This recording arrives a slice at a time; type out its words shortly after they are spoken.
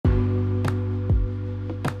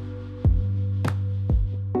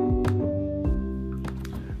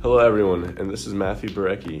Hello everyone, and this is Matthew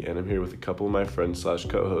Barecki, and I'm here with a couple of my friends /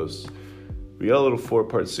 co-hosts. We got a little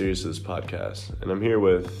 4-part series to this podcast, and I'm here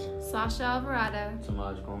with Sasha Alvarado,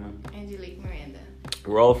 Samaj Coleman, Angelique Miranda.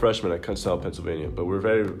 We're all freshmen at Kunsthal, Pennsylvania, but we're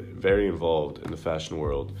very, very involved in the fashion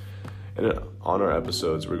world. And on our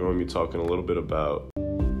episodes, we're going to be talking a little bit about...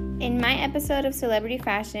 In my episode of Celebrity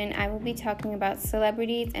Fashion, I will be talking about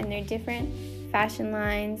celebrities and their different fashion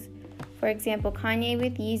lines. For example, Kanye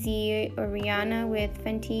with Yeezy or Rihanna with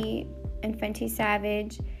Fenty and Fenty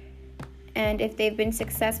Savage, and if they've been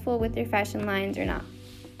successful with their fashion lines or not.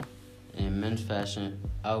 In men's fashion,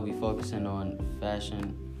 I will be focusing on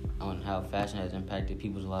how fashion has impacted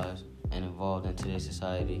people's lives and evolved in today's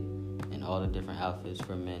society, and all the different outfits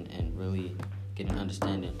for men, and really get an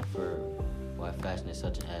understanding for why fashion is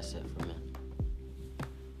such an asset for men.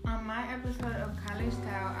 On my episode of College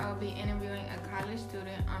Style, I will be interviewing a college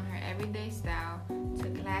student on her everyday style to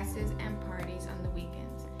classes and parties on the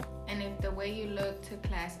weekends, and if the way you look to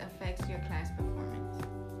class affects your class performance.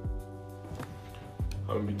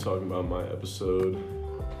 I'm going to be talking about my episode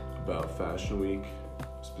about Fashion Week,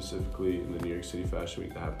 specifically in the New York City Fashion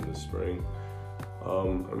Week that happened this spring.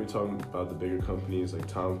 I'm going to be talking about the bigger companies like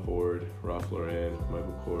Tom Ford, Ralph Lauren,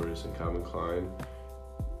 Michael Kors, and Calvin Klein.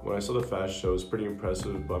 When I saw the fashion show, it was pretty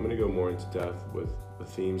impressive, but I'm going to go more into depth with the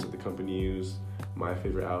themes that the company used, my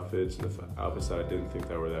favorite outfits, and the outfits that I didn't think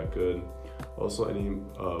that were that good. Also, any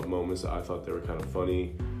moments that I thought they were kind of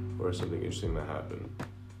funny or something interesting that happened.